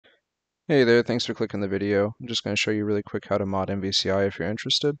Hey there, thanks for clicking the video. I'm just going to show you really quick how to mod MVCI if you're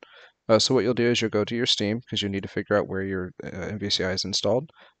interested. So what you'll do is you'll go to your Steam, because you need to figure out where your MVCI is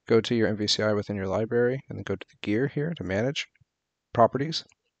installed. Go to your MVCI within your library, and then go to the gear here to manage, properties,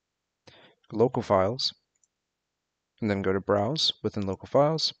 local files, and then go to browse within local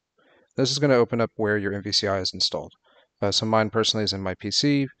files. This is going to open up where your MVCI is installed. So mine personally is in my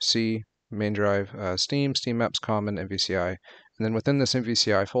PC, C, main drive, Steam, Steam Apps, Common, MVCI. And then within this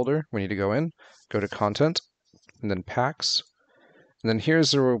MVCI folder, we need to go in, go to Content, and then Packs. And then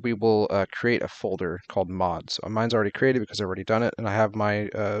here's where we will create a folder called mods. So mine's already created because I've already done it, and I have my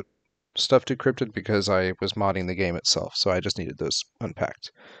stuff decrypted because I was modding the game itself, so I just needed those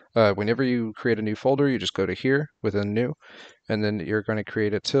unpacked. Whenever you create a new folder, you just go to here within new, and then you're going to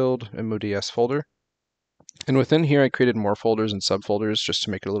create a tilde mods folder. And within here, I created more folders and subfolders just to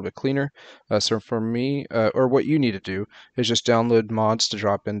make it a little bit cleaner. So for me, or what you need to do is just download mods to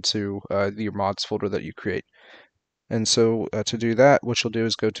drop into your mods folder that you create. And so to do that, what you'll do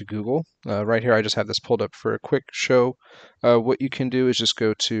is go to Google. Right here, I just have this pulled up for a quick show. What you can do is just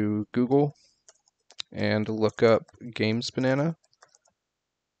go to Google and look up Games Banana.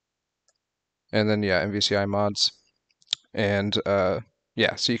 And then, yeah, MVCI mods. And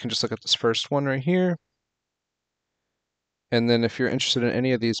yeah, so you can just look at this first one right here. And then if you're interested in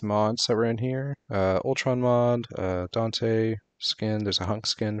any of these mods that were in here, Ultron mod, Dante skin, there's a hunk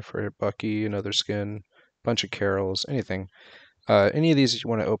skin for Bucky, another skin, bunch of Carols, anything. Any of these you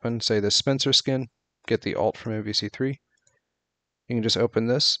want to open, say the Spencer skin, get the alt from MVC3. You can just open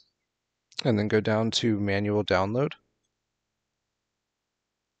this and then go down to manual download.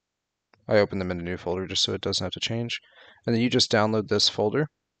 I opened them in a new folder just so it doesn't have to change. And then you just download this folder,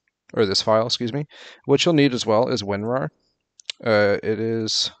 or this file, excuse me. What you'll need as well is WinRAR. It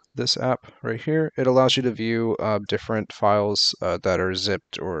is this app right here. It allows you to view different files that are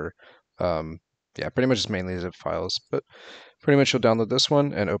zipped or, yeah, pretty much just mainly zip files. But pretty much you'll download this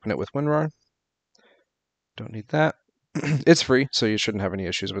one and open it with WinRAR. Don't need that. It's free, so you shouldn't have any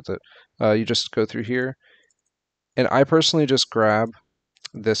issues with it. You just go through here, and I personally just grab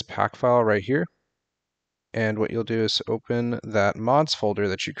this pack file right here, and what you'll do is open that mods folder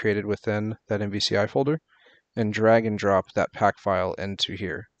that you created within that MVCI folder, and drag and drop that pack file into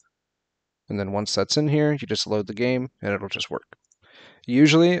here. And then once that's in here, you just load the game, and it'll just work.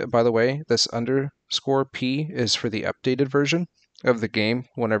 Usually, by the way, this underscore P is for the updated version of the game.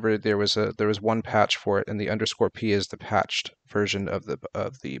 Whenever there was one patch for it, and the underscore P is the patched version of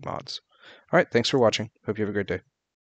the mods. All right, thanks for watching. Hope you have a great day.